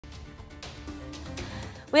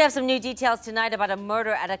We have some new details tonight about a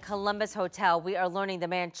murder at a Columbus hotel. We are learning the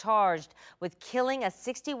man charged with killing a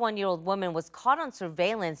 61-year-old woman was caught on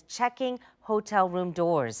surveillance checking hotel room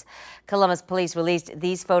doors. Columbus police released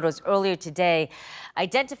these photos earlier today,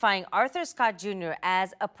 identifying Arthur Scott Jr.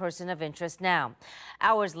 as a person of interest now.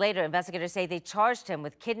 Hours later, investigators say they charged him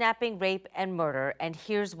with kidnapping, rape, and murder, and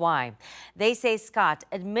here's why. They say Scott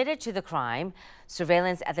admitted to the crime.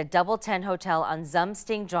 Surveillance at the Double 10 Hotel on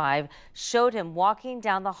Zumsting Drive showed him walking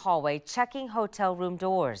down the hallway checking hotel room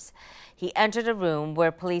doors. He entered a room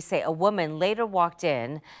where police say a woman later walked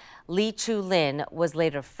in. Lee Chu Lin was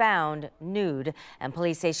later found nude, and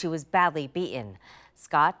police say she was badly beaten.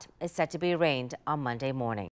 Scott is set to be arraigned on Monday morning.